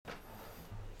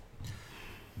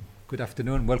Good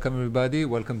afternoon. Welcome, everybody.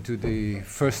 Welcome to the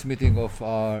first meeting of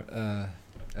our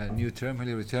new term,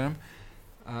 Hillary term.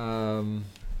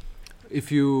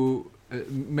 If you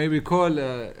may recall,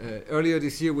 earlier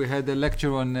this year we had a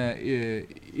lecture on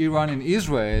Iran and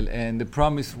Israel, and the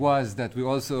promise was that we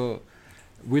also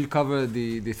will cover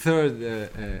the third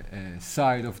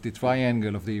side of the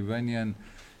triangle of the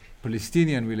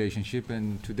Iranian-Palestinian relationship.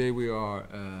 And today we are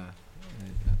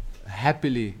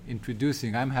happily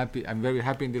introducing, I'm very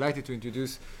happy and delighted to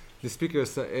introduce the speaker,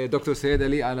 Dr. Saeed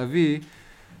Ali Alavi,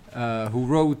 who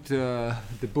wrote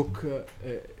the book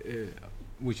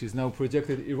which is now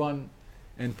projected, Iran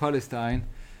and Palestine,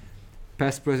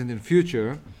 Past, Present and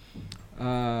Future.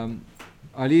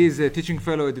 Ali is a teaching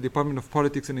fellow at the Department of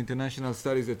Politics and International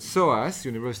Studies at SOAS,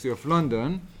 University of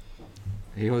London.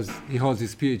 He holds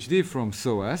his PhD from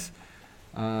SOAS.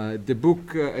 The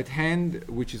book at hand,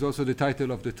 which is also the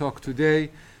title of the talk today,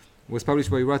 was published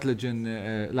by Routledge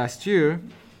last year.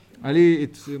 Ali,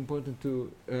 it's important to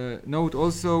note,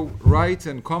 also writes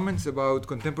and comments about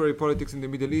contemporary politics in the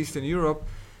Middle East and Europe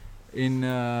in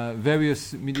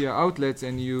various media outlets,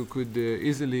 and you could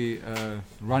easily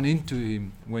run into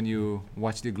him when you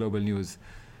watch the global news.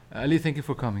 Ali, thank you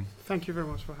for coming. Thank you very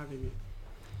much for having me.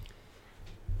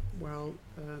 Well,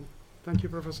 thank you,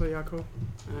 Professor Yaakov,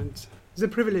 and it's a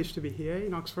privilege to be here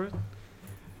in Oxford.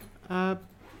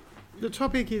 The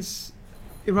topic is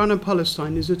Iran and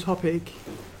Palestine is the topic.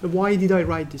 Why did I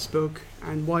write this book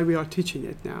and why we are teaching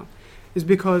it now is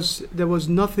because there was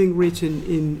nothing written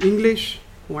in English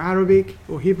or Arabic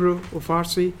or Hebrew or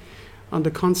Farsi on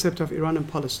the concept of Iran and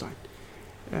Palestine.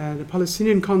 The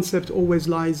Palestinian concept always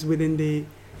lies within the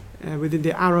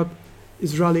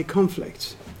Arab-Israeli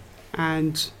conflict.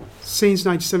 And since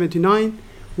 1979,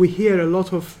 we hear a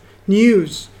lot of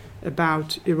news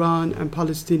about Iran and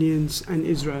Palestinians and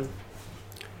Israel.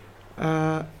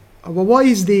 Well, what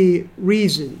is the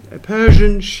reason? A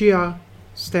Persian Shia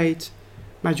state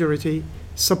majority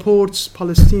supports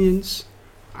Palestinians,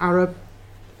 Arab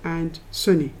and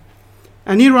Sunni.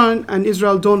 And Iran and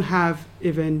Israel don't have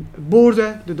even a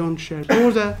border, they don't share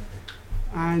border,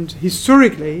 and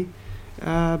historically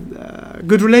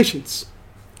good relations.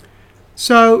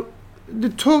 So the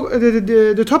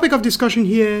topic of discussion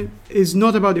here is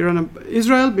not about Iran and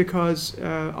Israel because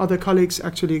other colleagues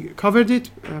actually covered it.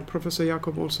 Professor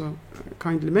Yaakov also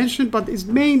kindly mentioned, but it's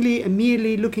mainly and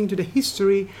merely looking to the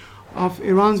history of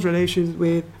Iran's relations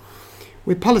with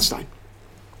Palestine.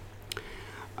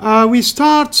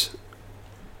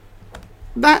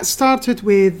 That started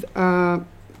with so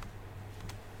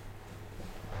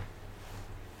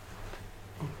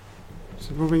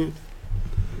moving it.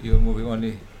 You're moving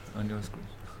only on your screen.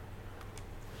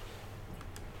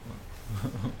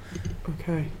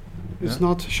 Okay. It's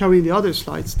not showing the other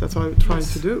slides. That's what I'm trying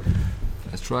to do.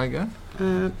 Let's try again.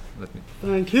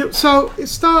 Thank you. So it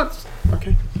starts.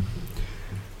 Okay.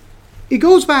 It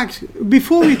goes back.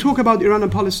 Before we talk about Iran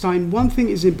and Palestine, one thing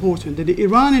is important: that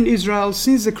Iran and Israel,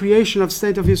 since the creation of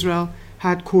State of Israel,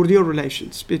 had cordial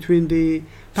relations between the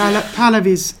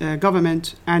Pahlavi's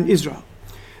government and Israel.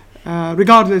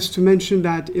 Regardless, to mention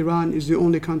that Iran is the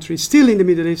only country still in the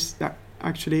Middle East that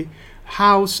actually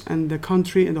house and the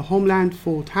country and the homeland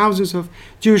for thousands of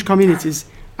Jewish communities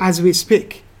as we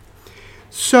speak.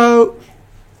 So,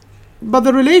 but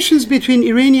the relations between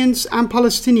Iranians and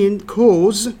Palestinian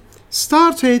cause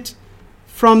started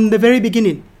from the very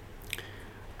beginning.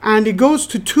 And it goes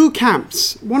to two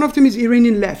camps. One of them is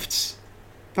Iranian lefts.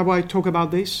 That's why I talk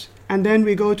about this. And then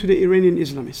we go to the Iranian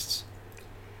Islamists.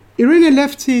 Iranian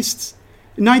leftists,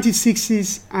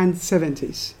 1960s and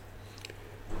 70s,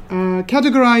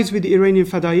 categorized with the Iranian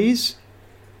Fada'is,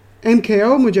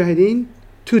 MKO, Mujahideen,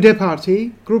 Tudeh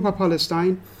Party, Group of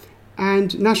Palestine,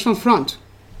 and National Front.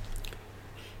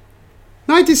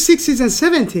 1960s and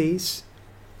 70s,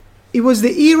 it was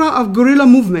the era of guerrilla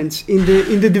movements in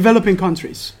the developing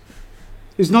countries.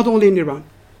 It's not only in Iran.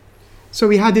 So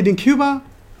we had it in Cuba,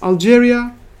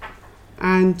 Algeria,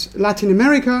 and Latin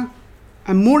America,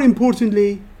 and more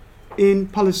importantly, in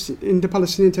the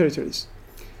Palestinian territories.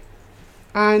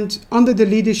 And under the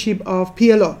leadership of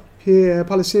PLO,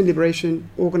 Palestinian Liberation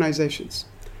Organizations.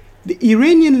 The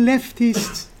Iranian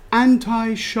leftist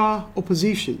anti-Shah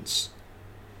oppositions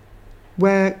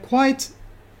were quite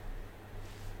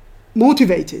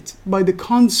motivated by the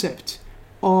concept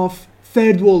of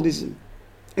third worldism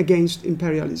against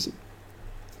imperialism.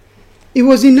 It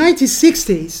was in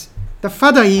 1960s the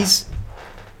Fada'is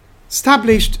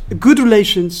established good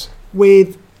relations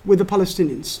with the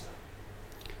Palestinians.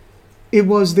 It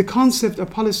was the concept of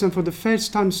Palestine for the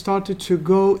first time started to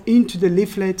go into the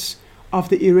leaflets of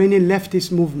the Iranian leftist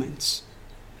movements.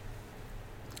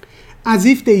 as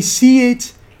if they see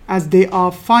it as they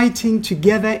are fighting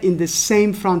together in the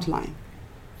same front line.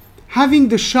 Having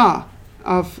the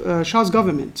Shah's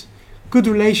government good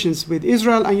relations with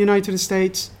Israel and United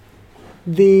States,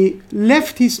 the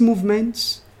leftist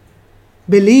movements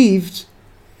believed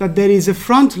that there is a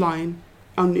front line,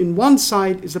 and in one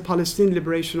side is the Palestinian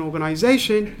Liberation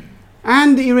Organization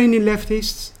and the Iranian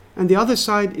leftists, and the other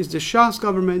side is the Shah's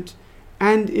government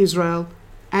and Israel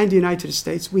and the United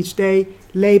States, which they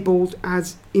labeled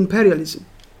as imperialism.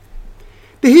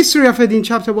 The history of it in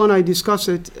chapter 1, I discuss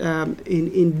it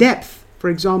in depth. For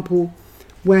example,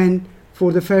 when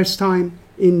for the first time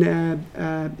in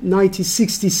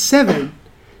 1967,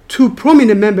 two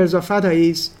prominent members of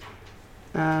Fatahis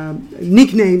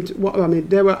nicknamed,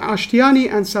 they were Ashtiani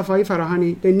and Safai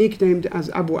Farahani, they nicknamed as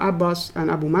Abu Abbas and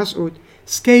Abu Mas'ud,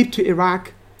 escaped to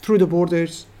Iraq through the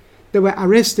borders. They were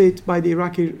arrested by the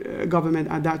Iraqi government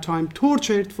at that time,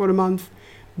 tortured for a month,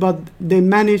 but they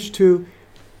managed to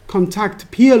contact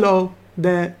PLO,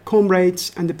 their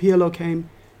comrades, and the PLO came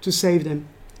to save them.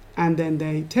 And then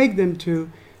they take them to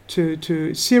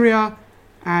Syria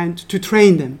and to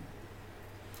train them.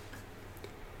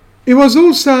 It was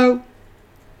also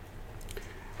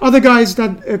other guys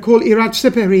that called Iraj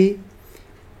Sepehri,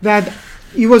 that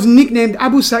he was nicknamed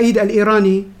Abu Sa'id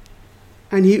al-Irani,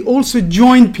 and he also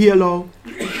joined PLO.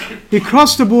 He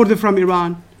crossed the border from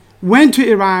Iran, went to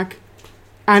Iraq,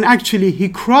 and actually he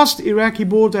crossed the Iraqi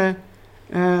border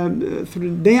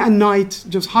through day and night,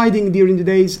 just hiding during the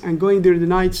days and going during the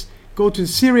nights, go to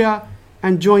Syria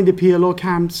and join the PLO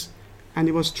camps, and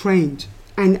he was trained.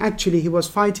 And actually he was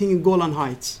fighting in Golan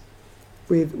Heights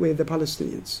with the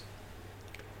Palestinians.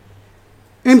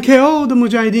 MKO, the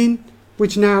Mujahideen,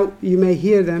 which now you may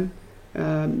hear them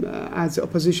as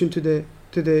opposition to the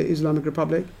Islamic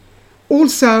Republic.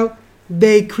 Also,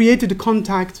 they created a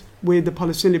contact with the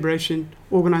Palestinian Liberation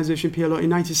Organization, PLO, in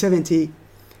 1970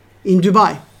 in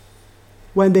Dubai,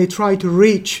 when they tried to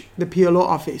reach the PLO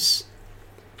office.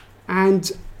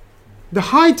 And the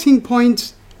high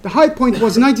point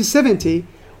was 1970,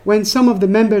 when some of the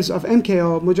members of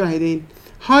MKO, Mujahideen,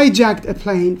 hijacked a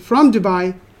plane from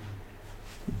Dubai,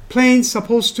 plane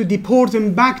supposed to deport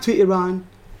them back to Iran,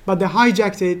 but they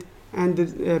hijacked it and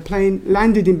the plane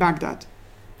landed in Baghdad.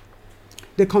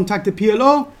 They contacted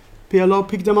PLO, PLO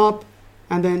picked them up,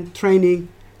 and then training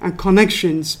and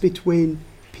connections between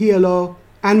PLO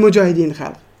and Mujahideen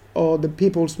Khalq, or the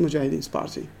People's Mujahideen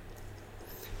Party.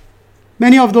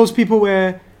 Many of those people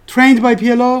were trained by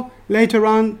PLO. Later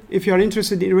on, if you are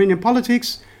interested in Iranian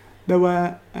politics, they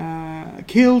were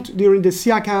killed during the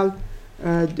Siakal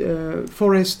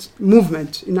forest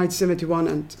movement in 1971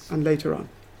 and later on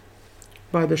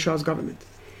by the Shah's government.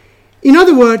 In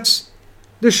other words,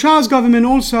 the Shah's government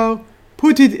also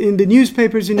put it in the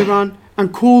newspapers in Iran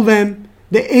and called them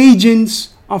the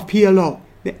agents of PLO,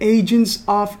 the agents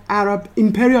of Arab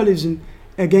imperialism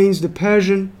against the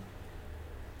Persian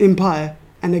Empire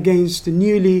and against the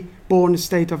newly born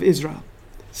state of Israel.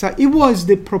 So it was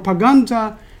the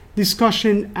propaganda,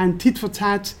 discussion and tit for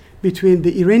tat between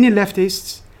the Iranian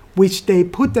leftists, which they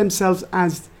put themselves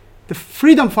as the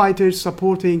freedom fighters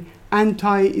supporting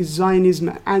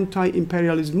anti-Zionism,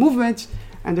 anti-imperialism movements,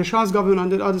 and the Shah's government on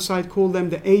the other side called them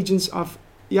the agents of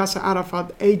Yasser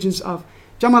Arafat, agents of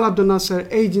Jamal Abdel Nasser,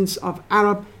 agents of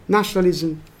Arab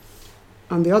nationalism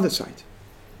on the other side.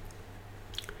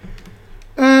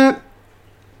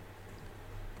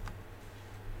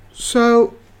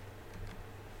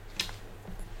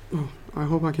 I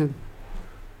hope I can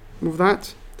move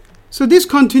that. So this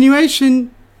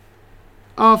continuation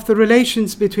of the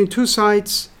relations between two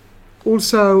sides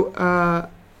also...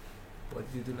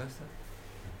 what did you do last time?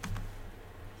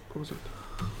 What was it?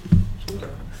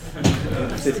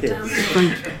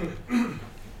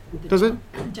 Does it?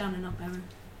 Down and up, Aaron.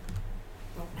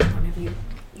 Whenever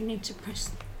you need to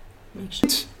press. Make sure.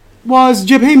 It was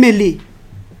Jabhat Milli,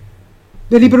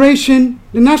 the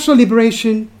national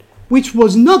liberation, which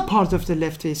was not part of the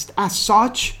leftist as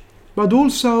such, but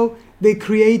also they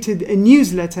created a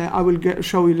newsletter, I will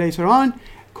show you later on,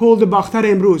 called the Bakhtar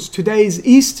Emruz, Today's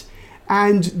East,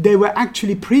 and they were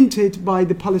actually printed by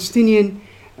the Palestinian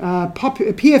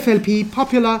PFLP,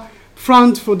 Popular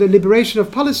Front for the Liberation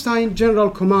of Palestine General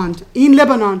Command in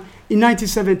Lebanon in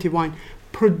 1971,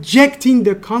 projecting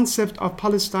the concept of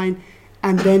Palestine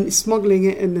and then smuggling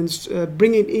it and then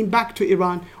bringing it back to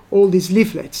Iran, all these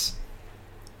leaflets.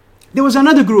 There was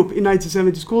another group in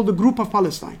 1970s called the Group of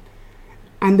Palestine.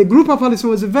 And the Group of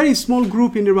Palestine was a very small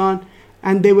group in Iran,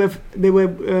 and they were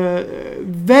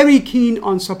very keen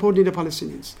on supporting the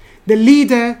Palestinians. The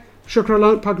leader,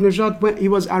 Shokrallah Paknejad, he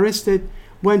was arrested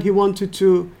when he wanted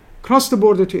to crossed the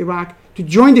border to Iraq to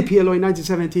join the PLO in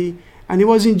 1970, and he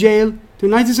was in jail till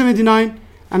 1979.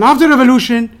 And after the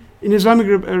revolution in Islamic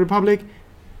Republic,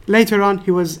 later on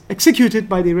he was executed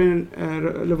by the Iranian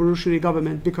revolutionary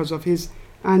government because of his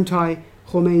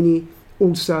anti-Khomeini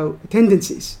also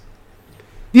tendencies.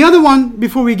 The other one,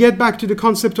 before we get back to the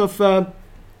concept of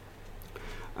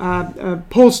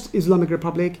post-Islamic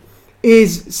Republic,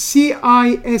 is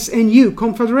CISNU,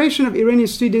 Confederation of Iranian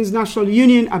Students National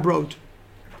Union Abroad.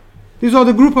 These are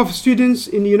the group of students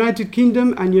in the United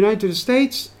Kingdom and United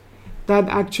States that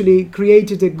actually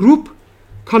created a group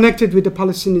connected with the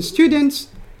Palestinian students.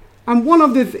 And one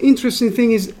of the interesting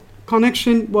things is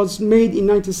connection was made in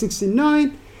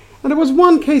 1969. And there was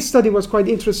one case study was quite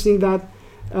interesting that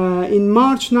in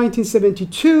March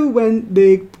 1972, when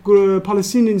the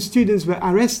Palestinian students were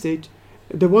arrested,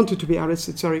 they wanted to be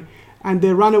arrested, sorry, and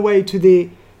they ran away to the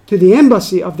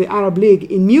embassy of the Arab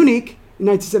League in Munich in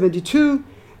 1972,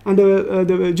 and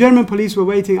the German police were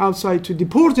waiting outside to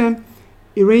deport them.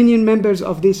 Iranian members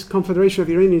of this Confederation of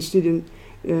Iranian Student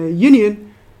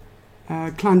Union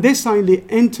clandestinely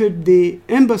entered the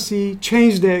embassy,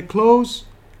 changed their clothes,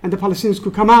 and the Palestinians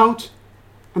could come out.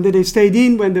 And then they stayed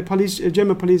in. When the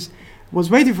German police was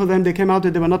waiting for them, they came out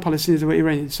and they were not Palestinians, they were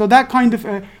Iranians. So that kind of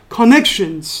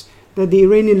connections that the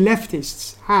Iranian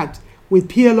leftists had with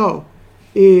PLO,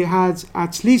 it had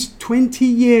at least 20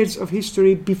 years of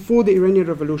history before the Iranian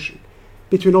Revolution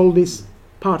between all these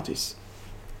parties.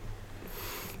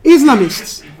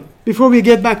 Islamists, before we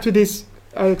get back to this,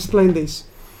 I explain this.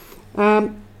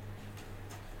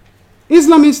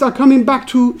 Islamists are coming back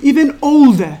to even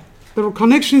older. The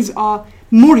connections are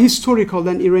more historical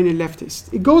than Iranian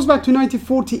leftists. It goes back to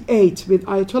 1948 with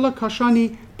Ayatollah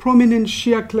Kashani, prominent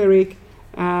Shia cleric,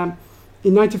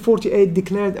 in 1948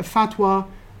 declared a fatwa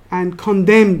and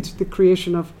condemned the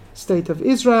creation of State of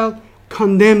Israel,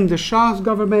 condemned the Shah's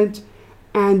government,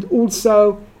 and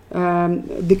also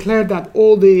declared that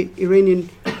all the Iranian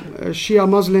Shia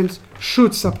Muslims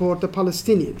should support the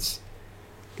Palestinians.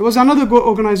 There was another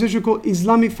organization called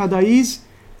Islamic Fadai's,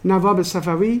 Nawab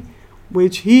Safawi,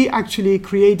 which he actually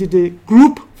created a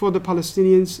group for the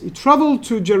Palestinians. He traveled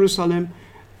to Jerusalem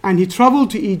and he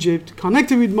traveled to Egypt,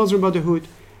 connected with Muslim Brotherhood,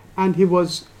 and he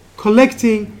was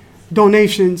collecting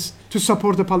donations to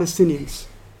support the Palestinians.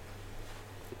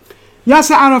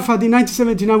 Yasser Arafat in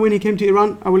 1979, when he came to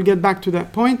Iran, I will get back to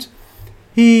that point,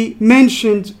 he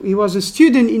mentioned he was a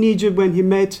student in Egypt when he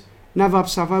met Nawab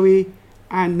Safawi,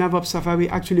 and Nawab Safawi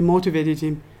actually motivated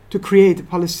him to create a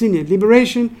Palestinian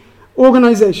Liberation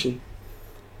Organization.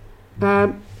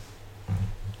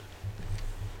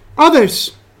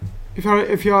 Others,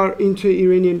 if you are into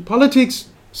Iranian politics,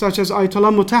 such as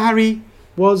Ayatollah Motahari,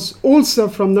 was also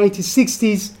from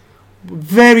 1960s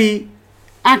very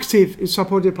active in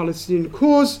supporting the Palestinian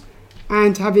cause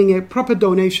and having a proper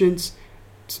donations,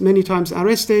 many times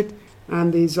arrested,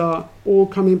 and these are all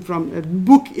coming from a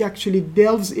book. He actually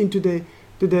delves into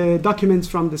the documents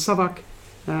from the Savak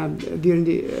during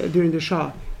the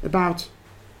Shah about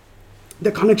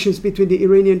the connections between the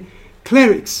Iranian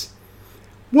clerics.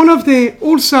 One of the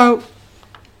also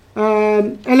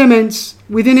elements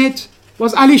within it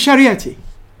was Ali Shariati.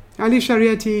 Ali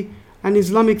Shariati, an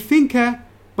Islamic thinker,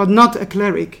 but not a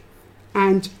cleric.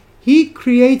 And he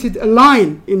created a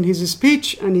line in his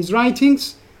speech and his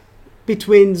writings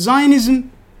between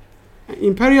Zionism,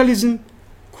 imperialism,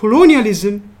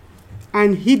 colonialism,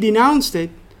 and he denounced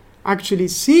it, actually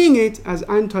seeing it as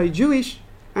anti-Jewish,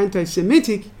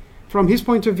 anti-Semitic, from his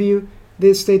point of view,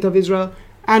 the State of Israel,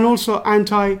 and also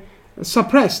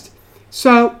anti-suppressed.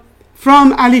 So,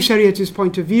 from Ali Shariati's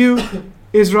point of view,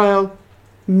 Israel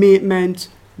meant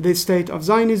the state of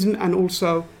Zionism and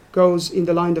also goes in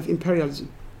the line of imperialism.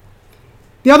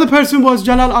 The other person was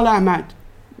Jalal al-Ahmad,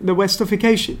 the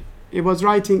Westification. He was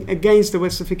writing against the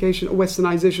Westification or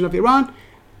Westernization of Iran,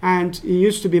 and he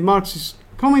used to be Marxist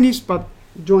communist, but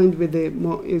joined with the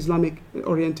more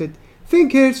Islamic-oriented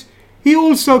thinkers. He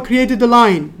also created a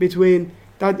line between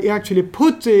that. He actually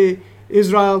put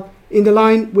Israel in the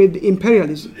line with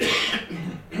imperialism.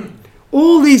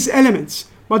 All these elements,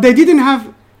 but they didn't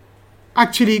have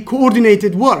actually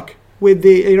coordinated work with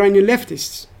the Iranian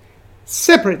leftists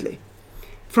separately.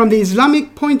 From the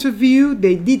Islamic point of view,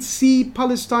 they did see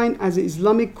Palestine as an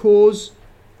Islamic cause,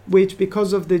 which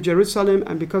because of the Jerusalem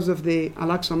and because of the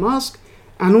Al-Aqsa Mosque,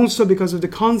 and also because of the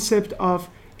concept of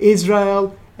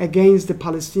Israel against the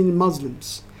Palestinian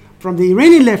Muslims. From the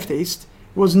Iranian leftist,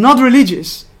 it was not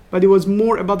religious, but it was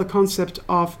more about the concept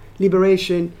of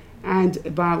liberation and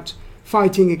about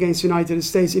fighting against United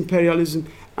States imperialism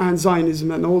and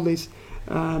Zionism and all these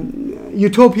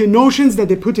utopian notions that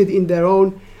they put it in their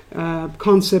own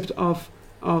concept of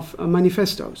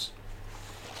manifestos.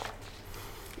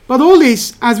 But all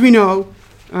this, as we know,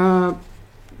 sorry,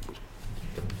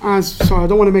 I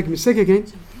don't want to make a mistake again.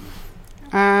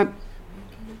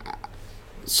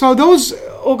 So those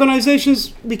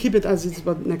organizations, we keep it as it's,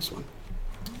 but next one.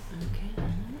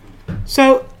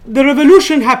 So the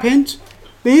revolution happened.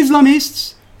 The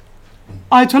Islamists,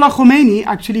 Ayatollah Khomeini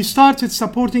actually started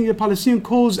supporting the Palestinian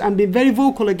cause and been very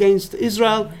vocal against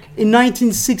Israel in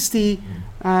 1962,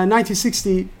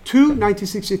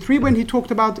 1963, when he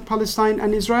talked about Palestine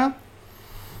and Israel.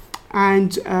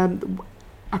 And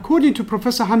according to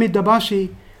Professor Hamid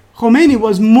Dabashi, Khomeini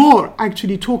was more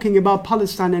actually talking about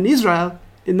Palestine and Israel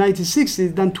in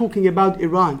 1960s than talking about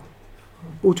Iran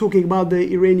or talking about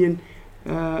the Iranian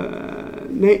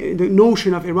the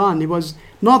notion of Iran. He was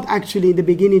not actually in the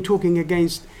beginning talking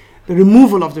against the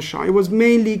removal of the Shah. It was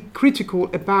mainly critical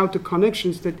about the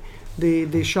connections that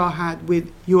the Shah had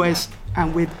with US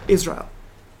and with Israel.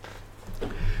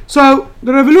 So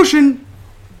the revolution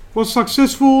was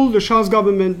successful. The Shah's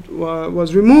government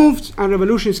was removed and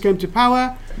revolutions came to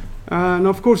power. And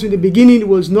of course, in the beginning, it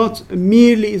was not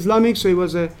merely Islamic, so it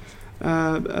was a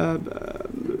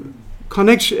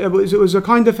connection. It was a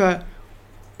kind of a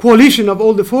coalition of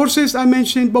all the forces I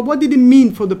mentioned. But what did it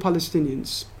mean for the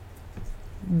Palestinians?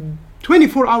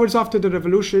 24 hours after the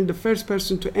revolution, the first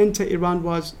person to enter Iran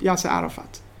was Yasser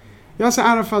Arafat. Yasser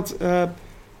Arafat,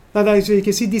 you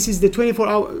can see this is the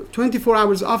 24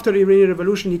 hours after the Iranian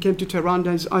revolution, he came to Tehran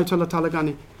as Ayatollah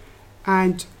Talabani.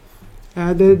 And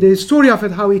the story of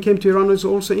it, how he came to Iran, is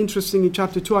also interesting. In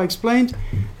chapter 2, I explained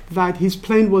that his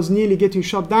plane was nearly getting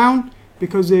shot down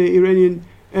because the Iranian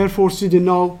Air Force didn't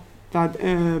know that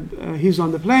he's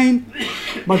on the plane.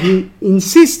 But he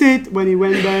insisted when he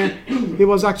went there, he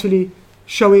was actually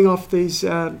showing off this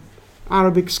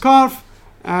Arabic scarf,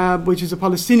 which is a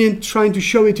Palestinian, trying to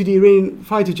show it to the Iranian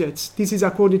fighter jets. This is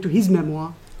according to his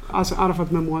memoir, as Arafat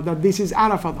memoir, that this is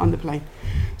Arafat on the plane.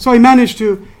 So he managed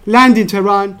to land in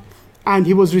Tehran, and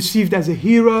he was received as a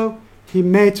hero. He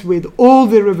met with all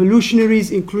the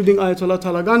revolutionaries, including Ayatollah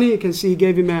Talabani. You can see he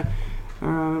gave him a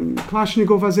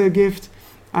Kalashnikov as a gift.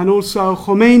 And also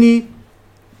Khomeini.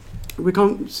 We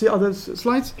can't see other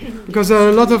slides because there are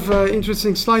a lot of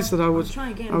interesting slides that I would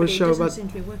show. But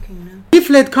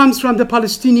leaflet comes from the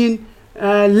Palestinian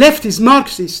leftist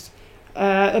Marxist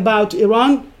about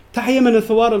Iran, Tahiyya min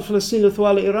al-Thawar al-Palestinian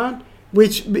al-Thawar al-Iran,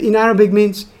 which in Arabic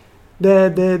means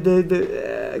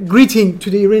the greeting to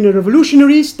the Iranian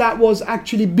revolutionaries. That was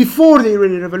actually before the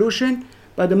Iranian revolution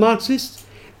by the Marxists.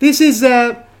 This is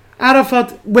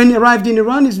Arafat when he arrived in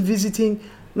Iran. Is visiting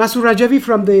Masoud Rajavi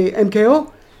from the MKO.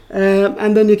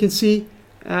 And then you can see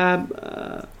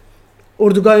Ordugah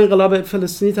Inqilab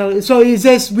Palestine. So he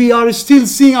says we are still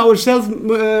seeing ourselves,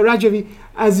 Rajavi,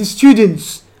 as the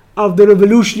students of the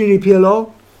revolutionary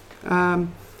PLO.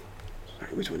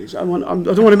 Which one is? I don't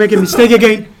want to make a mistake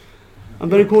again. I'm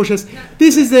very cautious.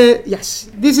 This is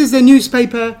the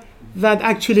newspaper that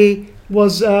actually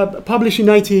was published in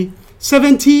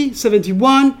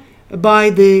 1970-71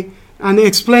 and it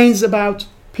explains about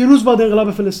Piruz Bad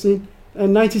Inqilab Palestine.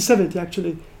 1970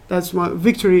 actually, that's my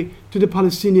victory to the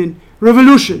Palestinian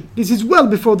revolution. This is well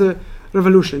before the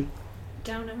revolution.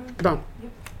 Down. Yep.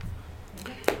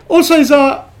 Also,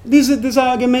 this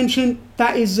I mentioned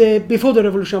that is before the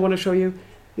revolution. I want to show you.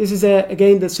 This is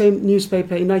again the same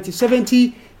newspaper in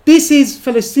 1970. This is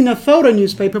Palestina Thawra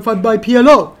newspaper by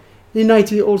PLO in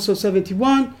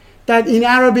 1971. That in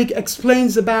Arabic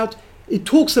explains about. It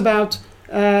talks about.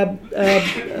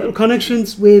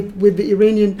 Connections with the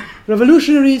Iranian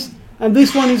revolutionaries, and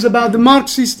this one is about the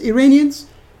Marxist Iranians,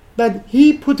 but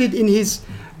he put it in his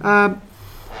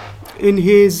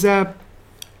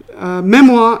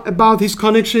memoir about his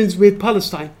connections with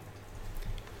Palestine.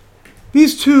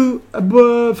 These two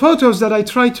photos that I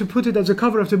tried to put it as a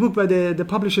cover of the book, but the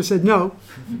publisher said no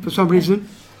for some reason.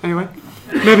 Anyway,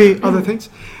 maybe other things.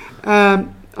 I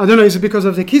don't know, is it because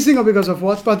of the kissing or because of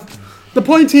what, but the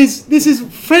point is, this is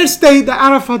first day that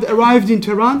Arafat arrived in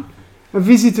Tehran,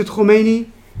 visited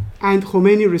Khomeini, and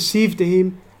Khomeini received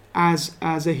him as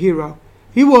a hero.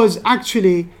 He was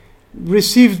actually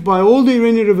received by all the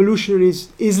Iranian revolutionaries,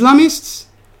 Islamists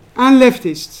and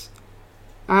leftists,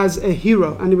 as a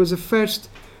hero, and he was the first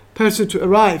person to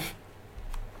arrive.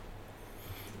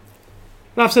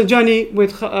 Rafsanjani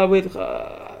with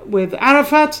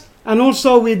Arafat, and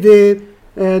also with the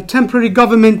temporary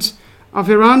government of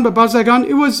Iran, but Barzani,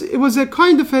 it was a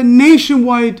kind of a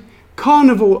nationwide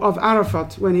carnival of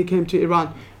Arafat when he came to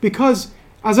Iran, because,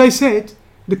 as I said,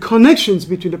 the connections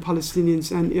between the Palestinians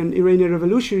and Iranian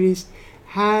revolutionaries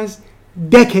has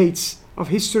decades of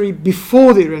history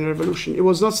before the Iranian revolution. It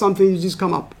was not something that just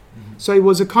come up. So it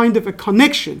was a kind of a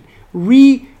connection,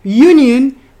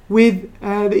 reunion with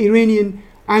the Iranian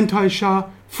anti-Shah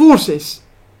forces.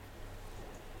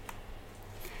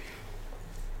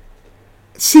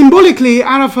 Symbolically,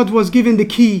 Arafat was given the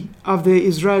key of the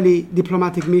Israeli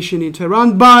diplomatic mission in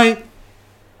Tehran by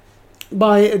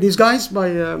these guys,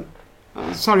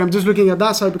 sorry, I'm just looking at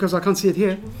that side because I can't see it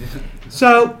here.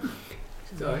 So,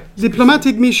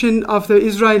 diplomatic mission of the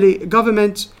Israeli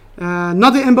government,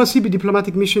 not the embassy, but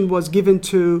diplomatic mission was given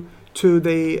to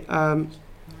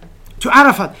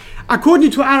Arafat. According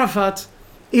to Arafat,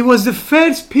 it was the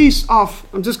first piece of,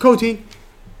 I'm just quoting,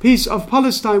 piece of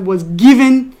Palestine was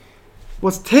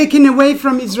taken away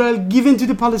from Israel, given to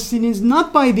the Palestinians,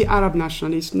 not by the Arab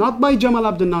nationalists, not by Jamal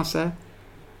Abdel Nasser,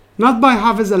 not by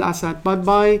Hafez al-Assad, but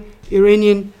by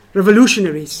Iranian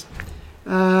revolutionaries.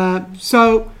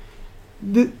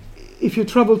 If you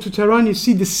travel to Tehran, you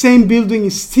see the same building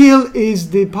still is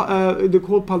the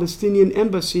called Palestinian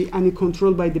embassy, and it's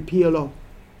controlled by the PLO,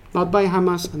 not by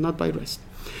Hamas and not by rest.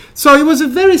 So it was a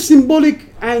very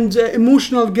symbolic and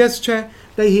emotional gesture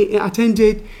that he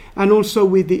attended, and also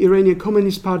with the Iranian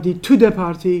Communist Party, Tudeh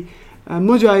Party,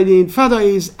 Mujahideen,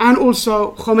 Fadais, and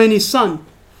also Khomeini's son,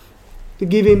 to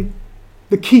give him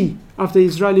the key of the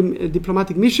Israeli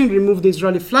diplomatic mission, remove the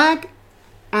Israeli flag,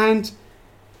 and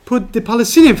put the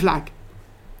Palestinian flag.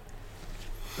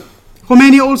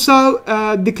 Khomeini also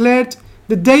declared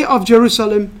the day of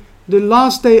Jerusalem, the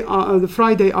last day, the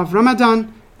Friday of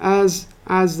Ramadan, as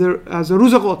the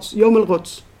Ruz al-Quds, Yom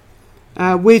al-Quds,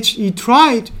 which he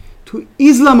tried to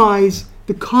Islamize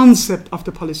the concept of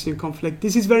the Palestinian conflict.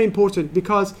 This is very important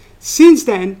because since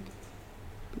then,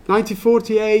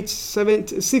 1948,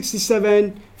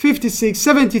 67, 56,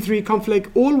 73 conflict,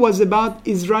 all was about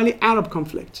Israeli-Arab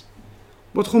conflict.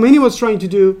 What Khomeini was trying to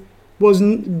do was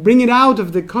bring it out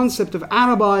of the concept of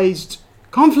Arabized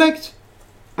conflict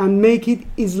and make it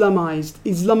Islamized.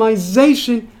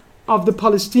 Islamization of the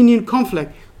Palestinian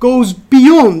conflict goes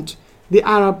beyond the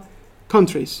Arab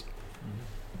countries.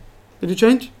 Did you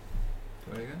change?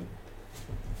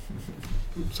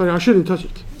 Sorry, I shouldn't touch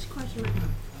it. This question,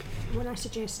 what I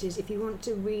suggest is if you want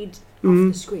to read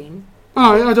off the screen.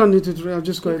 Oh, I don't need to read. I'll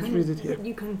just go and read it here.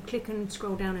 You can click and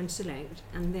scroll down and select,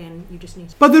 and then you just need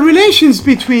to. But the relations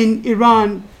between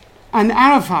Iran and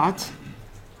Arafat,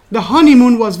 the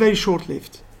honeymoon was very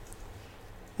short-lived.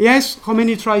 Yes,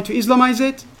 Khomeini tried to Islamize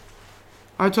it.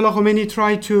 Ayatollah Khomeini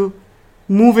tried to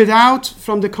move it out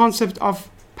from the concept of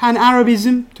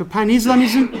pan-Arabism to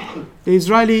pan-Islamism. The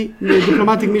Israeli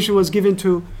diplomatic mission was given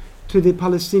to the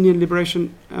Palestinian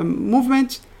liberation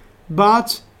movement,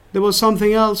 but there was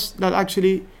something else that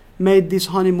actually made this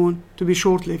honeymoon to be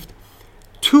short-lived.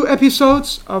 2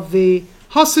 episodes of the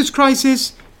hostage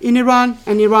crisis in Iran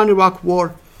and Iran-Iraq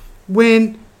war,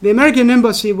 when the American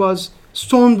embassy was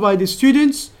stormed by the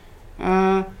students.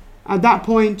 At that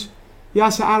point,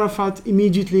 Yasser Arafat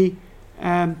immediately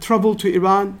traveled to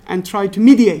Iran and tried to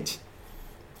mediate.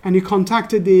 And he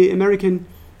contacted the American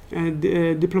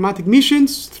diplomatic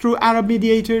missions through Arab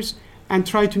mediators and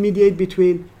tried to mediate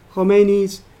between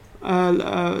Khomeini's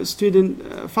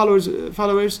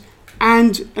followers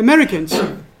and Americans.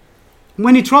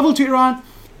 When he traveled to Iran,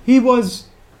 it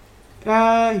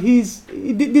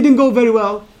didn't go very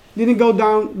well, didn't go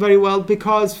down very well,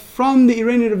 because from the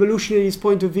Iranian revolutionaries'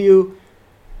 point of view,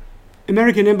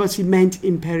 American embassy meant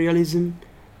imperialism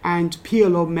and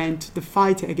PLO meant the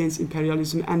fight against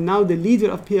imperialism. And now the leader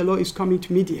of PLO is coming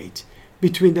to mediate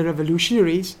between the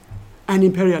revolutionaries and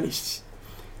imperialists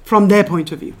from their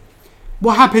point of view.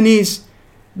 What happened is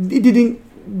it didn't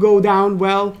go down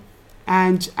well,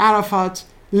 and Arafat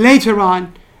later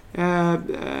on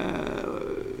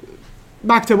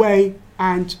backed away,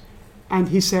 and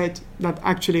he said that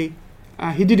actually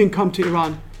he didn't come to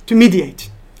Iran to mediate.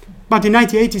 But in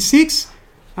 1986,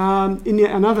 in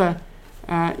another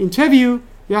interview,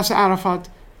 Yasser Arafat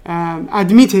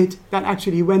admitted that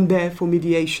actually he went there for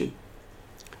mediation.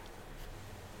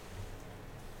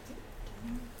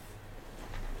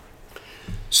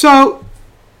 So,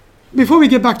 before we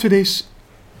get back to this,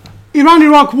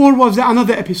 Iran-Iraq war was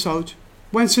another episode.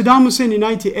 When Saddam Hussein in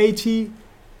 1980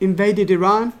 invaded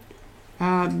Iran,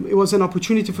 it was an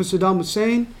opportunity for Saddam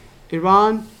Hussein.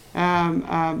 Iran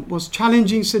was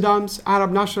challenging Saddam's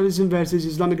Arab nationalism versus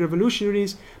Islamic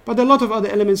revolutionaries, but a lot of other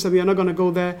elements that we are not going to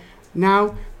go there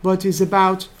now, but it's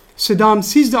about Saddam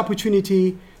seized the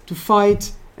opportunity to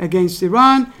fight against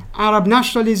Iran, Arab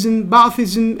nationalism,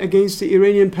 Baathism against the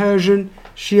Iranian Persian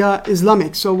Shia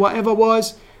Islamic. So whatever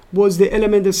was the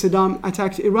element that Saddam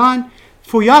attacked Iran.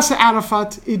 For Yasser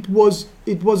Arafat, it was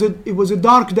a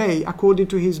dark day, according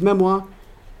to his memoir,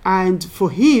 and for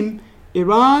him,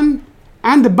 Iran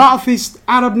and the Ba'athist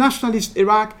Arab nationalist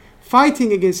Iraq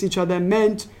fighting against each other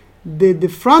meant the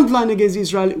front line against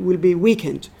Israel will be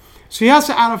weakened. So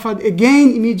Yasser Arafat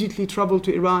again immediately traveled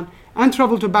to Iran and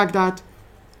traveled to Baghdad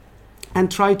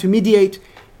and tried to mediate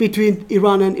between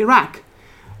Iran and Iraq.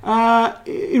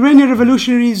 Iranian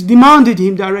revolutionaries demanded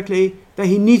him directly that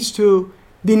he needs to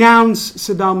denounce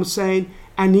Saddam Hussein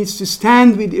and needs to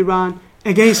stand with Iran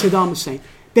against Saddam Hussein.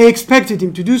 They expected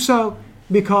him to do so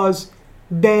because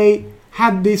they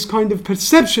had this kind of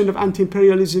perception of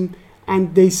anti-imperialism,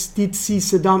 and they did see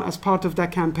Saddam as part of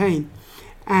that campaign.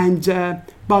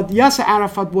 But Yasser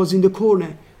Arafat was in the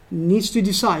corner, needs to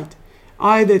decide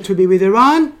either to be with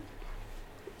Iran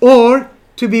or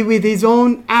to be with his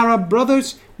own Arab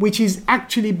brothers, which is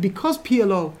actually, because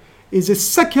PLO is a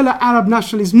secular Arab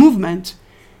nationalist movement,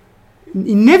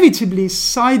 inevitably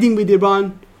siding with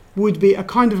Iran would be a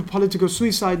kind of a political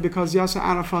suicide, because Yasser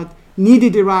Arafat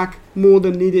needed Iraq more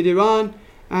than needed Iran,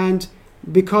 and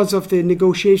because of the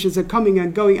negotiations that coming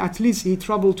and going, at least he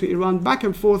traveled to Iran, back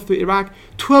and forth to Iraq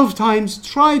 12 times,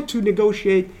 tried to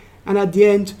negotiate, and at the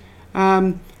end,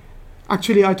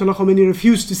 actually Ayatollah Khomeini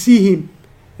refused to see him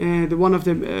at one of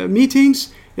the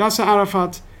meetings. Yasser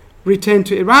Arafat returned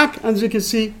to Iraq, as you can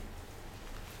see,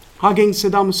 hugging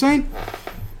Saddam Hussein,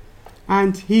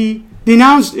 and he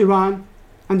denounced Iran,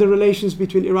 and the relations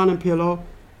between Iran and PLO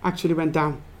actually went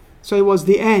down. So it was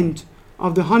the end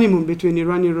of the honeymoon between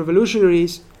Iranian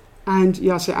revolutionaries and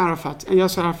Yasser Arafat. And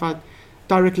Yasser Arafat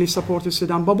directly supported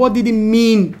Saddam. But what did it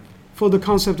mean for the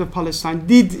concept of Palestine?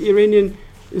 Did Iranian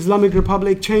Islamic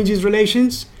Republic change its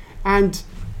relations and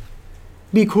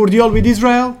be cordial with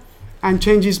Israel and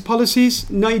change its policies?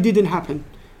 No, it didn't happen.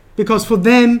 Because for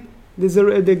them,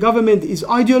 the government is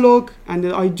ideologue, and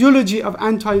the ideology of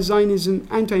anti-Zionism,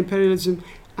 anti-imperialism,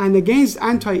 and against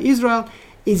anti-Israel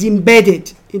is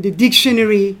embedded in the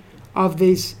dictionary of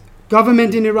this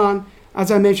government in Iran,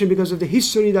 as I mentioned, because of the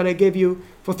history that I gave you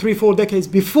for 3-4 decades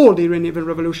before the Iranian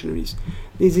revolutionaries.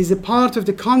 This is a part of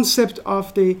the concept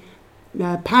of the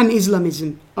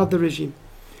pan-Islamism of the regime.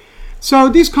 So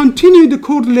this continued the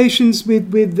correlations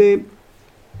with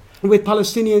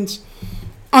Palestinians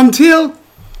until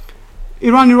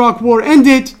Iran-Iraq war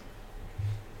ended.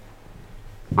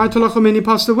 Ayatollah Khomeini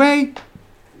passed away,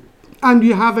 and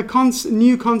you have a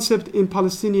new concept in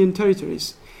Palestinian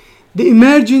territories. The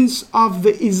emergence of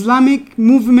the Islamic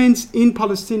movements within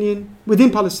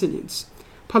Palestinians.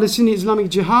 Palestinian Islamic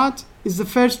Jihad is the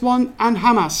first one, and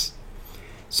Hamas.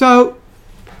 So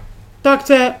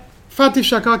Dr. Fatih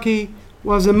Shakaki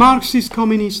was a Marxist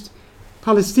communist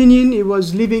Palestinian. He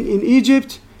was living in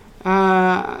Egypt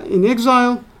in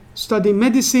exile, studying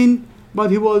medicine,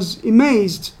 but he was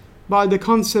amazed by the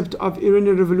concept of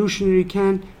Iranian revolutionary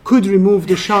could remove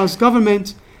the Shah's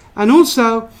government, and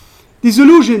also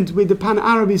disillusioned with the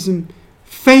pan-Arabism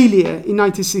failure in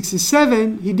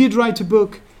 1967. He did write a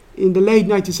book in the late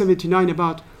 1979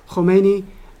 about Khomeini,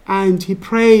 and he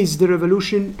praised the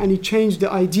revolution, and he changed the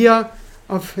idea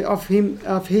of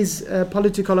his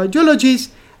political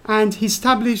ideologies, and he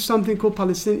established something called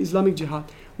Palestinian Islamic Jihad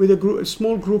with a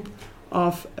small group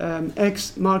of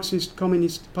ex-Marxist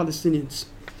communist Palestinians.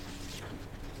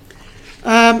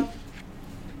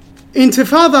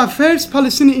 Intifada, first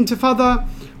Palestinian Intifada,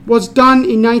 was done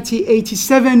in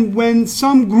 1987 when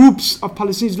some groups of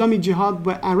Palestinian Islamic Jihad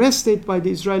were arrested by the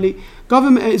Israeli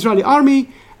government, Israeli army,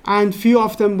 and few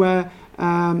of them were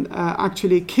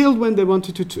actually killed when they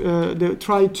wanted to they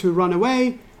tried to run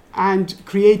away, and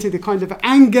created a kind of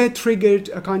anger, triggered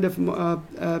a kind of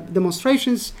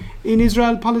demonstrations in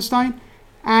Israel, Palestine,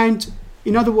 and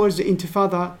in other words, the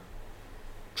Intifada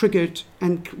triggered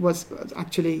and was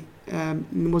actually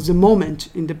was a moment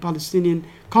in the Palestinian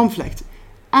conflict.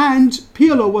 And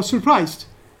PLO was surprised,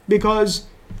 because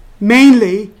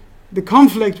mainly the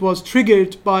conflict was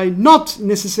triggered by not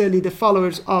necessarily the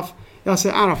followers of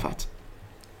Yasser Arafat.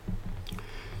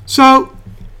 So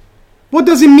what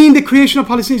does it mean, the creation of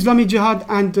Palestinian Islamic Jihad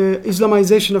and the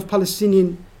Islamization of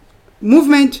Palestinian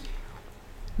movement?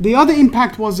 The other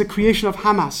impact was the creation of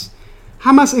Hamas.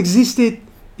 Hamas existed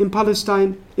in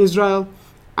Palestine, Israel,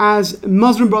 as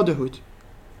Muslim Brotherhood,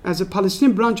 as a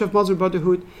Palestinian branch of Muslim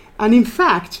Brotherhood, and in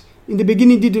fact, in the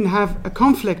beginning didn't have a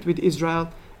conflict with Israel,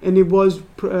 and it was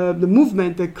the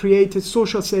movement that created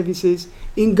social services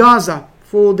in Gaza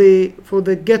for the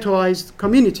ghettoized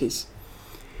communities.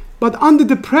 But under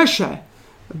the pressure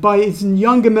by its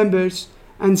younger members,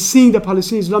 and seeing the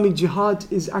Palestinian Islamic Jihad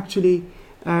is actually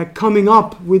coming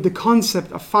up with the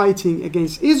concept of fighting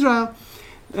against Israel,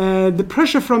 the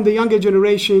pressure from the younger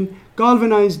generation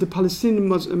galvanized the Palestinian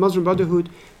Muslim Brotherhood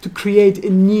to create a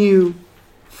new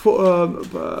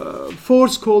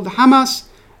force called Hamas,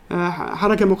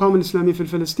 حركة مقاومة الإسلامية في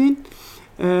فلسطين.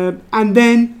 And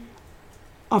then,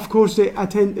 of course, they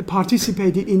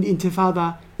participated in the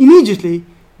Intifada immediately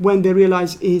when they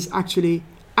realized it is actually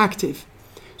active.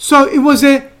 So it was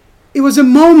a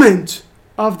moment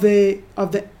of the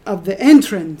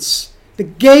entrance, the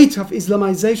gate of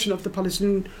Islamization of the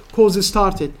Palestinian cause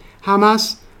started.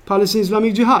 Hamas, Palestinian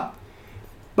Islamic Jihad.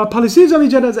 But Palestinian Islamic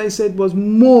Jihad, as I said, was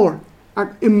more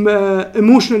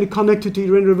emotionally connected to the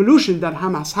Iranian Revolution than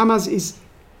Hamas. Hamas is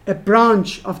a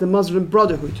branch of the Muslim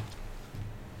Brotherhood.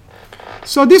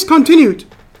 So this continued.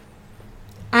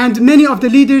 And many of the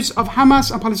leaders of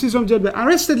Hamas and Palestinian Islamic Jihad were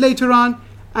arrested later on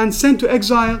and sent to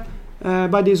exile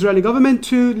by the Israeli government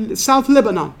to South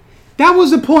Lebanon. That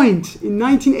was the point in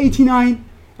 1989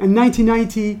 and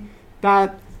 1990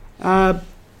 that Fatih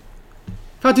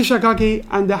Shakaki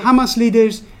and the Hamas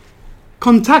leaders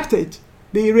contacted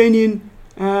the Iranian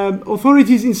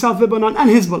authorities in South Lebanon and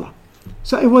Hezbollah.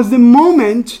 So it was the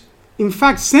moment, in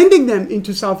fact, sending them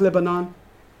into South Lebanon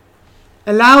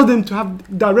allowed them to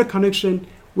have direct connection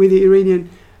with the Iranian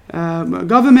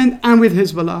government and with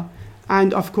Hezbollah,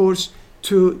 and of course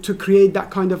to create that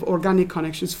kind of organic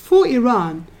connections. For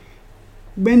Iran,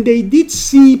 when they did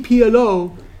see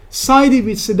PLO sided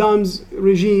with Saddam's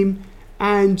regime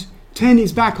and turn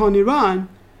his back on Iran,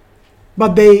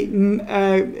 but they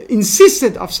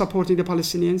insisted of supporting the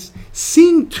Palestinians,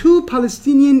 seeing two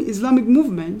Palestinian Islamic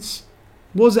movements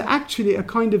was actually a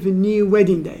kind of a new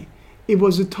wedding day. It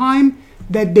was a time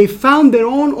that they found their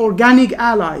own organic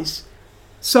allies.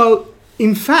 So,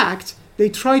 in fact, they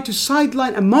tried to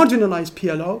sideline and marginalize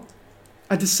PLO,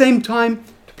 at the same time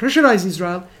to pressurize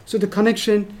Israel, so the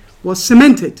connection was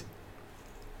cemented.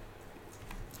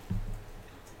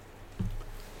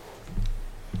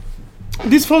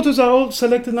 These photos are all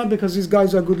selected not because these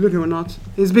guys are good looking or not.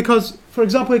 It's because, for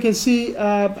example, you can see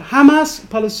Hamas,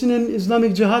 Palestinian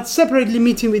Islamic Jihad, separately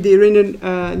meeting with the Iranian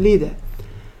leader.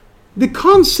 The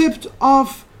concept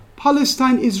of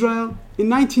Palestine-Israel in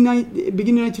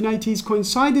beginning 1990s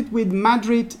coincided with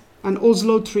Madrid and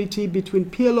Oslo Treaty between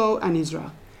PLO and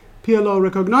Israel. PLO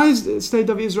recognized the state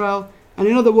of Israel, and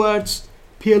in other words,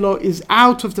 PLO is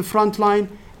out of the front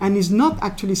line and is not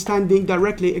actually standing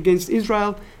directly against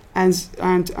Israel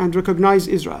and recognize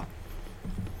Israel.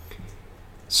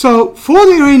 So for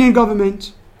the Iranian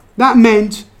government, that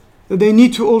meant that they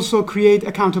need to also create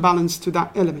a counterbalance to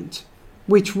that element,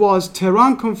 which was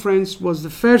Tehran conference was the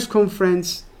first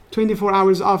conference 24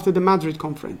 hours after the Madrid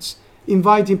conference,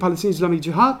 inviting Palestinian Islamic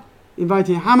Jihad,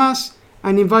 inviting Hamas,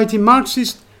 and inviting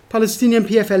Marxist Palestinian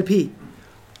PFLP,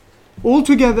 all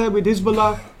together with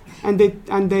Hezbollah,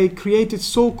 and they created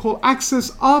so-called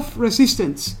axis of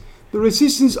resistance. The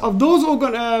resistance of those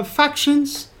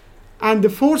factions and the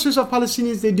forces of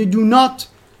Palestinians, they do not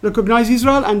recognize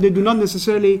Israel and they do not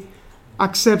necessarily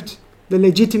accept the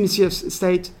legitimacy of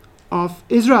state of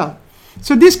Israel.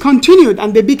 So this continued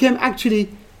and they became actually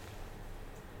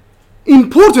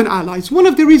important allies. One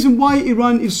of the reasons why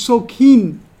Iran is so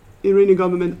keen, Iranian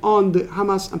government, on the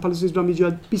Hamas and Palestinian Islamic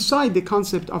Jihad, beside the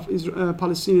concept of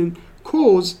Palestinian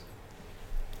cause,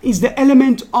 is the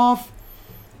element of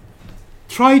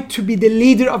try to be the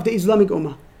leader of the Islamic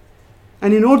Ummah.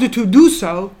 And in order to do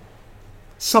so,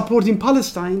 supporting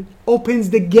Palestine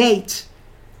opens the gate.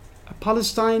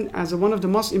 Palestine as one of the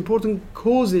most important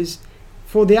causes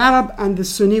for the Arab and the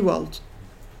Sunni world.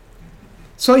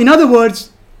 So in other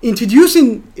words,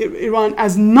 introducing Iran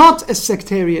as not a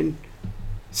sectarian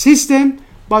system,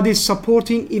 but is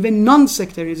supporting even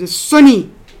non-sectarian, a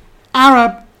Sunni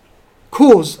Arab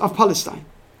cause of Palestine.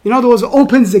 In other words,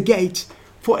 opens the gate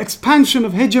for expansion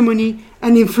of hegemony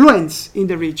and influence in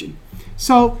the region.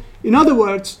 So, in other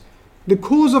words, the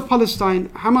cause of Palestine,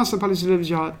 Hamas and Palestinian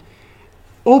Jihad,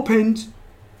 opened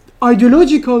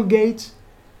ideological gates,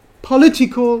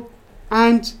 political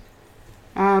and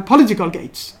political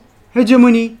gates.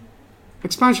 Hegemony,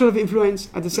 expansion of influence,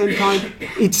 at the same time,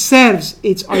 it serves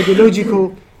its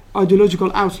ideological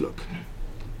outlook.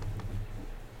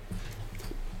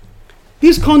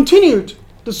 This continued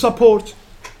the support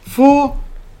for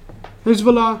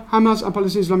Hezbollah, Hamas, and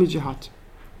Palestinian Islamic Jihad,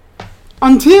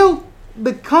 until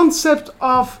the concept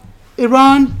of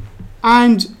Iran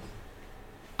and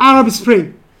Arab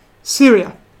Spring,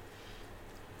 Syria.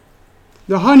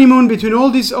 The honeymoon between all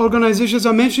these organizations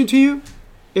I mentioned to you,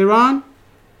 Iran,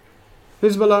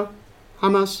 Hezbollah,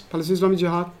 Hamas, Palestinian Islamic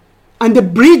Jihad, and the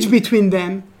bridge between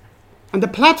them and the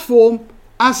platform,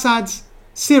 Assad's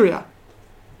Syria.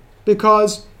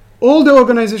 Because all the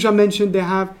organizations I mentioned, they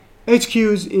have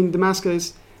HQs in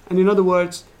Damascus, and in other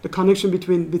words, the connection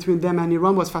between them and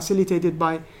Iran was facilitated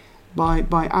by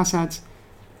Assad's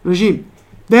regime.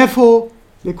 Therefore,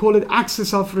 They call it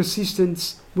axis of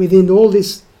resistance within all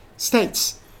these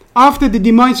states. After the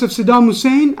demise of Saddam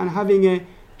Hussein and having a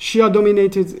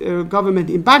Shia-dominated government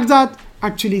in Baghdad,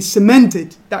 actually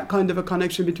cemented that kind of a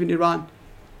connection between Iran,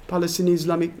 Palestinian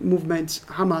Islamic movements,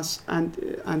 Hamas,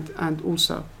 and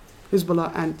also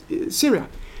Hezbollah and Syria.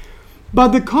 But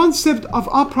the concept of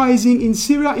uprising in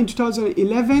Syria in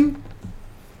 2011,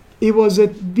 it was a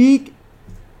big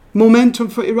momentum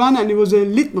for Iran, and it was a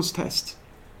litmus test.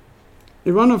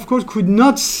 Iran, of course, could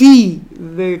not see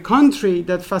the country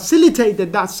that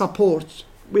facilitated that support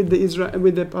with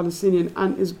the Palestinian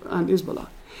and Hezbollah.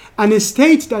 And a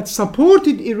state that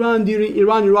supported Iran during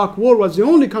Iran-Iraq war was the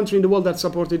only country in the world that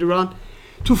supported Iran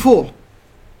to fall.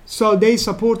 So they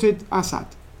supported Assad.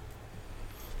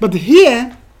 But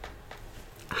here,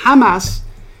 Hamas,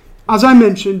 as I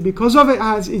mentioned, because of it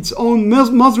has its own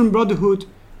Muslim Brotherhood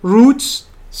roots,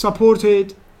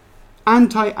 supported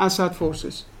anti-Assad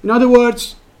forces. In other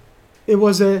words, it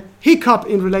was a hiccup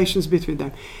in relations between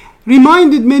them.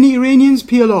 Reminded many Iranians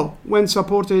PLO when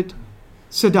supported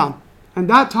Saddam. And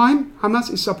that time,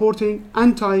 Hamas is supporting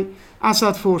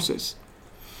anti-Assad forces.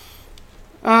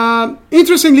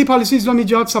 Interestingly, Palestinian Islamic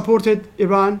Jihad supported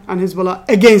Iran and Hezbollah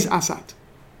against Assad.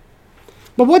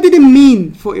 But what did it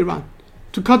mean for Iran?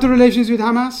 To cut the relations with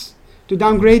Hamas? To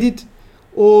downgrade it?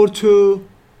 Or to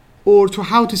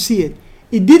how to see it?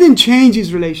 It didn't change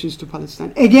its relations to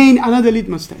Palestine. Again, another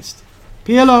litmus test.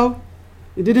 PLO,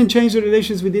 it didn't change the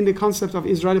relations within the concept of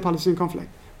Israeli-Palestinian conflict,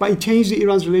 but it changed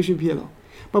Iran's relation with PLO.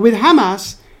 But with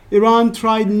Hamas, Iran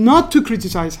tried not to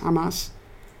criticize Hamas,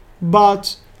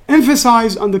 but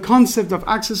emphasize on the concept of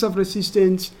axis of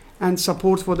resistance and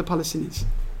support for the Palestinians.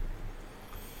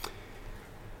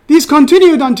 This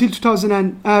continued until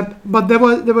 2000, but there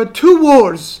were two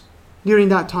wars during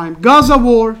that time. Gaza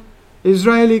war,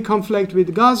 Israeli conflict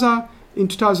with Gaza in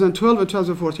 2012 or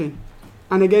 2014.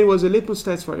 And again, was a litmus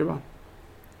test for Iran.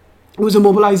 It was a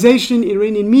mobilization,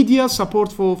 Iranian media,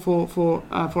 support for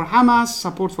Hamas,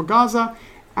 support for Gaza,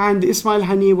 and Ismail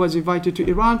Haniyeh was invited to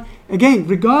Iran. Again,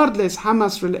 regardless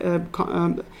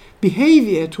Hamas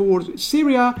behavior towards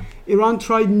Syria, Iran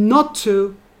tried not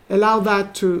to allow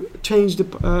that to change the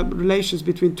relations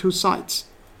between two sides.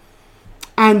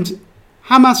 And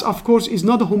Hamas, of course, is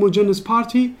not a homogeneous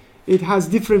party. It has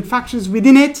different factions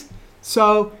within it.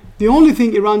 So the only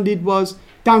thing Iran did was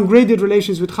downgraded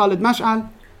relations with Khalid Mash'al,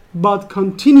 but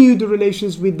continued the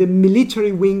relations with the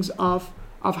military wings of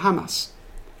Hamas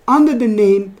under the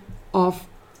name of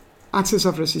axis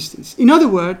of resistance. In other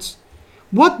words,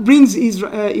 what brings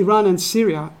Iran and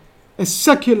Syria, a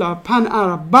secular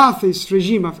pan-Arab Ba'athist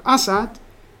regime of Assad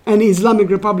and Islamic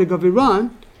Republic of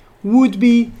Iran, would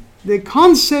be the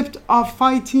concept of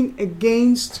fighting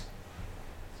against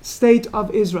State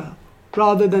of Israel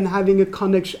rather than having a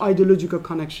ideological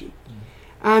connection.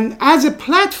 And as a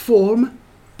platform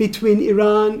between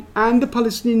Iran and the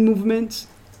Palestinian movements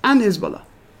and Hezbollah.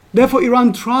 Therefore,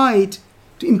 Iran tried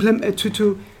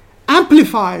to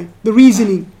amplify the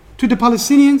reasoning to the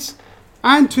Palestinians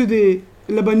and to the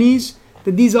Lebanese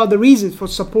that these are the reasons for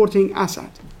supporting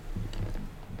Assad.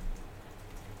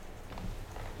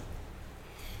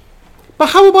 But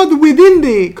how about within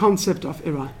the concept of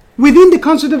Iran? Within the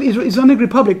concept of Islamic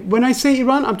Republic, when I say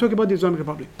Iran, I'm talking about the Islamic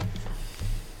Republic.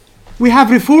 We have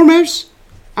reformers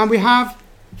and we have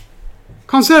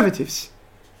conservatives.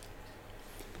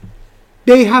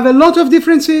 They have a lot of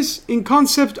differences in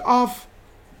concept of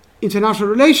international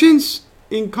relations,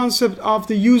 in concept of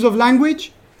the use of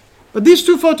language. But these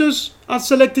two photos are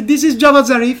selected. This is Javad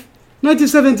Zarif,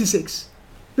 1976,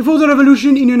 before the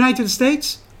revolution in the United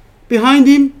States. Behind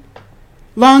him,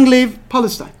 long live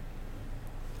Palestine.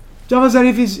 Javad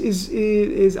Zarif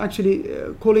is actually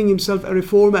calling himself a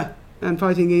reformer and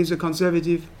fighting against the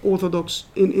conservative orthodox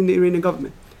in the Iranian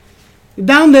government.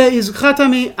 Down there is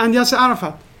Khatami and Yasser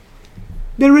Arafat.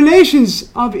 The relations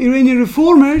of Iranian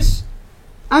reformers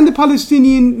and the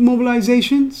Palestinian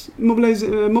mobilizing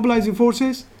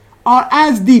forces are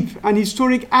as deep and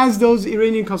historic as those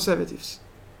Iranian conservatives.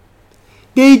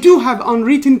 They do have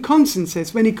unwritten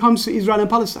consensus when it comes to Israel and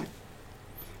Palestine.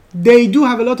 They do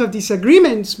have a lot of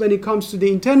disagreements when it comes to the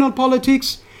internal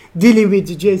politics, dealing with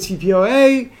the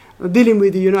JCPOA, dealing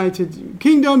with the United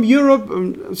Kingdom, Europe,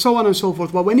 and so on and so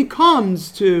forth. But when it comes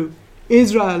to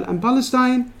Israel and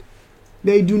Palestine,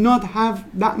 they do not have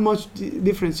that much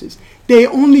differences. They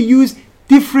only use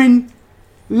different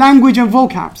language and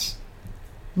vocabs.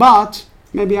 But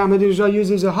maybe Ahmadinejad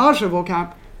uses a harsher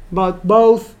vocab, but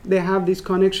both they have these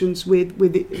connections with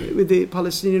the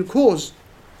Palestinian cause,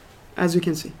 as you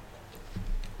can see.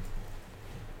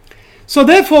 So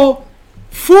therefore,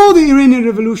 For the Iranian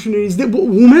revolutionaries,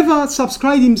 whomever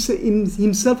subscribed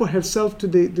himself or herself to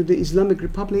the Islamic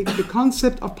Republic, the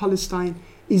concept of Palestine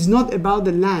is not about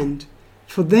the land.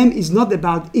 For them, it's not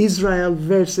about Israel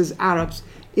versus Arabs,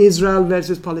 Israel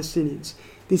versus Palestinians.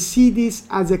 They see this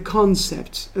as a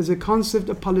concept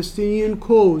of Palestinian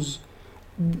cause.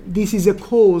 This is a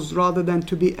cause rather than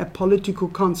to be a political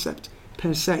concept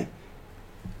per se.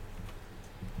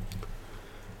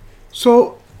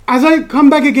 So, as I come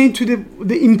back again to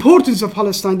the importance of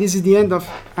Palestine, this is the end of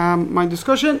my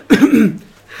discussion,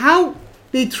 how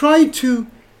they try to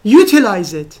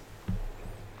utilize it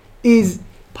is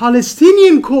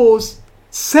Palestinian cause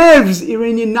serves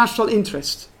Iranian national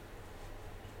interest.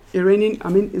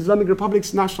 Islamic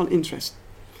Republic's national interest.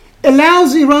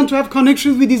 Allows Iran to have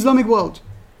connections with the Islamic world.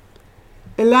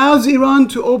 Allows Iran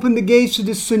to open the gates to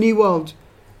the Sunni world.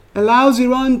 Allows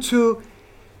Iran to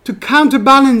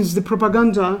counterbalance the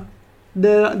propaganda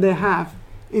they have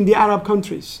in the Arab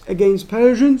countries against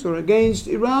Persians or against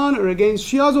Iran or against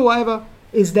Shias or whatever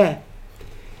is there.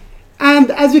 And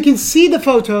as you can see the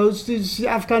photos, this is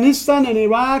Afghanistan and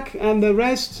Iraq and the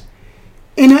rest.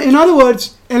 In other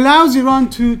words, allows Iran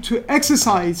to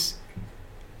exercise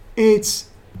its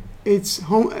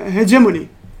hegemony.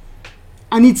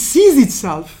 And it sees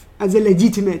itself as a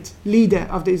legitimate leader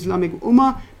of the Islamic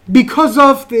Ummah because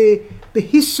of the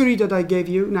history that I gave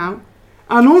you now,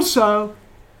 and also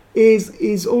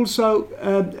is also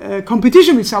a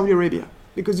competition with Saudi Arabia,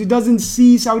 because it doesn't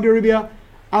see Saudi Arabia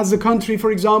as a country,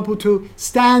 for example, to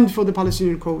stand for the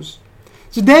Palestinian cause.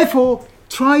 So therefore,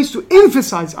 tries to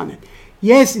emphasize on it.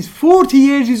 Yes, it's 40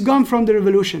 years is gone from the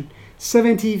revolution,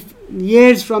 70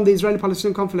 years from the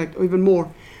Israeli-Palestinian conflict, or even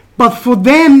more. But for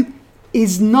them,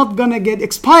 it's not going to get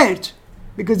expired,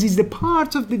 because it's the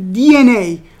part of the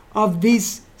DNA of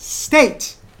this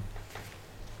state.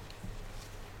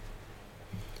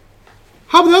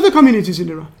 How about other communities in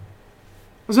Iran?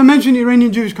 As I mentioned,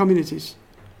 Iranian Jewish communities.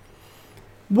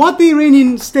 What the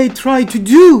Iranian state tried to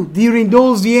do during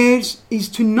those years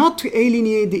is not to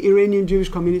alienate the Iranian Jewish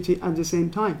community at the same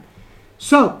time.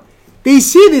 So they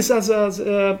see this as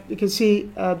you can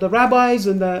see the rabbis,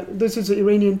 and this is the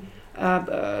Iranian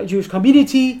Jewish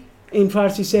community. In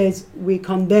Farsi says, we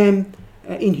condemn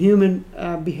inhuman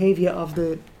behavior of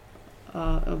the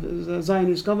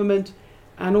Zionist government,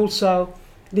 and also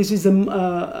this is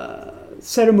the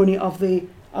ceremony of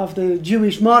the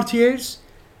Jewish martyrs,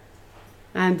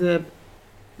 and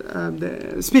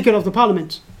the Speaker of the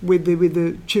Parliament with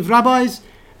the chief rabbis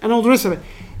and all the rest of it.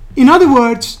 In other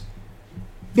words,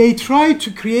 they try to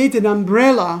create an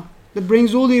umbrella that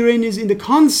brings all the Iranians in the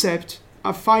concept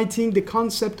of fighting the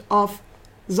concept of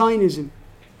Zionism.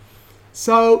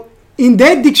 So in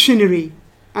their dictionary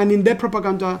and in their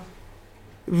propaganda,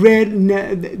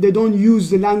 they don't use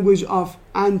the language of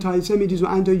anti-Semitism or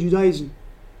anti-Judaism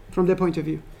from their point of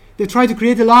view. They try to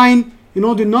create a line in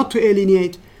order not to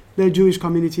alienate their Jewish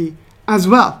community as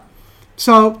well.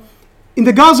 So in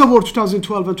the Gaza War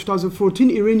 2012 and 2014,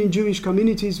 Iranian Jewish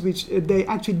communities, which they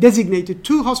actually designated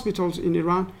 2 hospitals in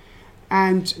Iran,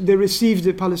 and they received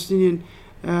the Palestinian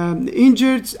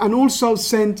injured, and also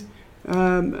sent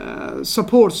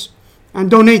supports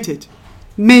and donated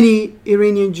many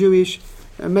Iranian Jewish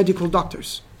medical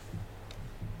doctors.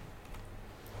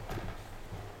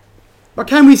 But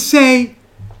can we say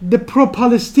the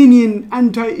pro-Palestinian,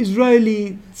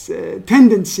 anti-Israeli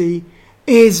tendency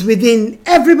is within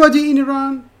everybody in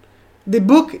Iran? The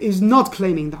book is not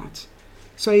claiming that.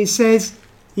 So he says,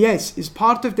 yes, it's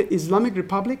part of the Islamic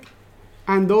Republic,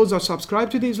 and those are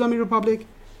subscribed to the Islamic Republic,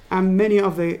 and many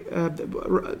of the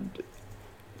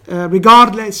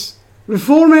regardless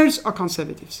reformers are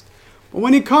conservatives. But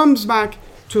when it comes back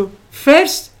to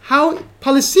first how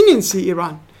Palestinians see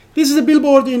Iran, this is a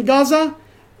billboard in Gaza,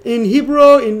 in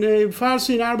Hebrew, in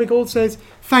Farsi, in Arabic, all says,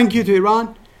 thank you to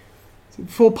Iran.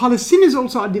 For Palestinians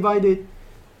also are divided.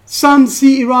 Some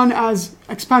see Iran as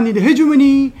expanding the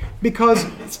hegemony, because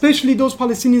especially those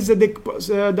Palestinians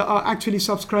that are actually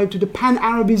subscribed to the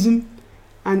pan-Arabism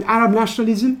and Arab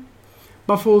nationalism.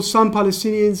 But for some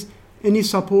Palestinians, any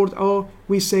support, or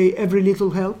we say every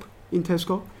little help in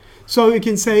Tesco. So you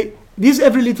can say, this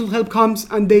every little help comes,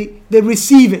 and they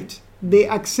receive it, they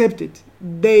accept it,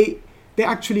 they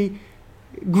actually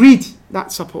greet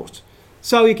that support.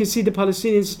 So you can see the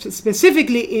Palestinians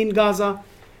specifically in Gaza,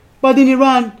 but in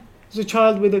Iran, there's a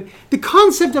child with the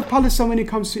concept of Palestine when it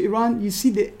comes to Iran, you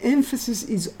see the emphasis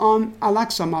is on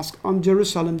Al-Aqsa Mosque, on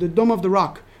Jerusalem, the Dome of the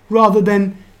Rock, rather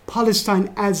than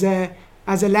Palestine as a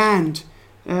land,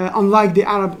 unlike the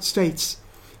Arab states.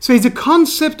 So it's a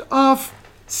concept of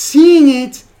seeing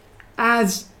it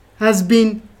as has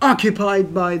been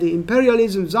occupied by the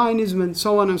imperialism, Zionism, and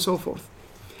so on and so forth.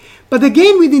 But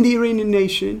again, within the Iranian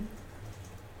nation,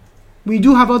 we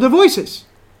do have other voices.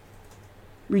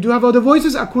 We do have other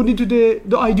voices according to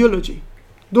the ideology.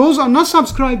 Those are not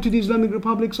subscribed to the Islamic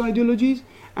Republic's ideologies,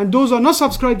 and those are not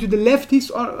subscribed to the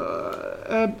leftist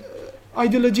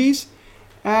ideologies.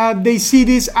 They see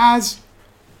this as,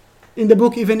 in the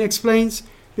book even explains,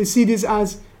 they see this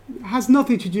as has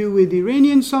nothing to do with the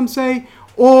Iranians, some say,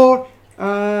 or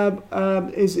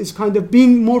is kind of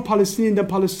being more Palestinian than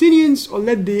Palestinians, or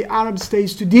let the Arab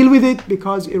states to deal with it,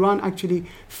 because Iran actually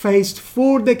faced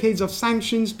 4 decades of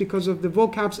sanctions because of the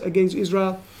vocaps against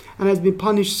Israel and has been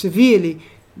punished severely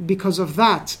because of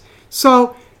that.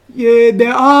 So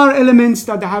there are elements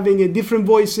that are having different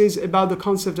voices about the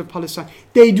concept of Palestine.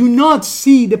 They do not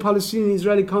see the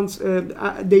Palestinian-Israeli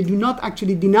they do not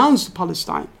actually denounce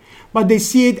Palestine, but they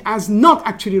see it as not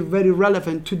actually very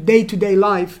relevant to day-to-day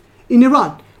life in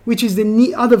Iran, which is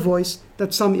the other voice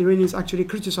that some Iranians actually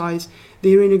criticize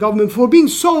the Iranian government for being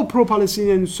so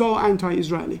pro-Palestinian and so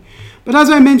anti-Israeli. But as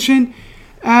I mentioned,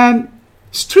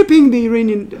 stripping the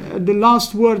Iranian, the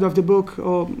last word of the book,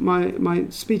 or my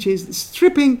speech is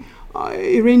stripping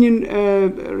Iranian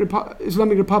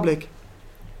Islamic Republic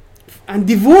and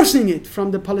divorcing it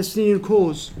from the Palestinian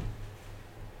cause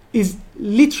is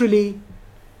literally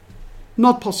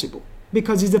not possible,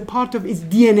 because it's a part of its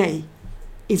DNA.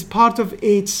 It's part of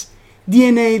its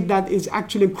DNA that is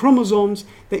actually chromosomes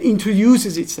that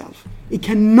introduces itself. It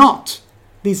cannot,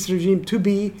 this regime, to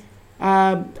be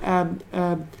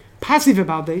passive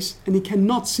about this, and it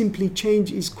cannot simply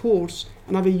change its course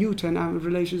and have a U-turn out of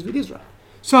relations with Israel.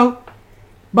 So,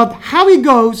 but how it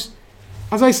goes,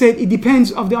 as I said, it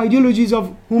depends on the ideologies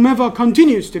of whomever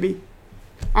continues to be.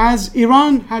 As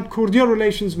Iran had cordial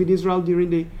relations with Israel during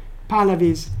the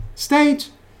Pahlavi's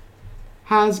state,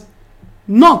 has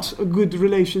not good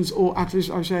relations, or at least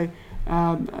I say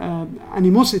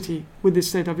animosity with the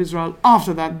state of Israel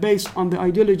after that, based on the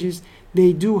ideologies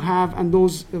they do have and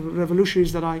those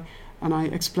revolutionaries that I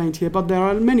explained here. But there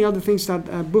are many other things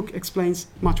that book explains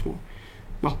much more.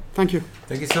 Well, thank you.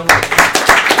 Thank you so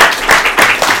much.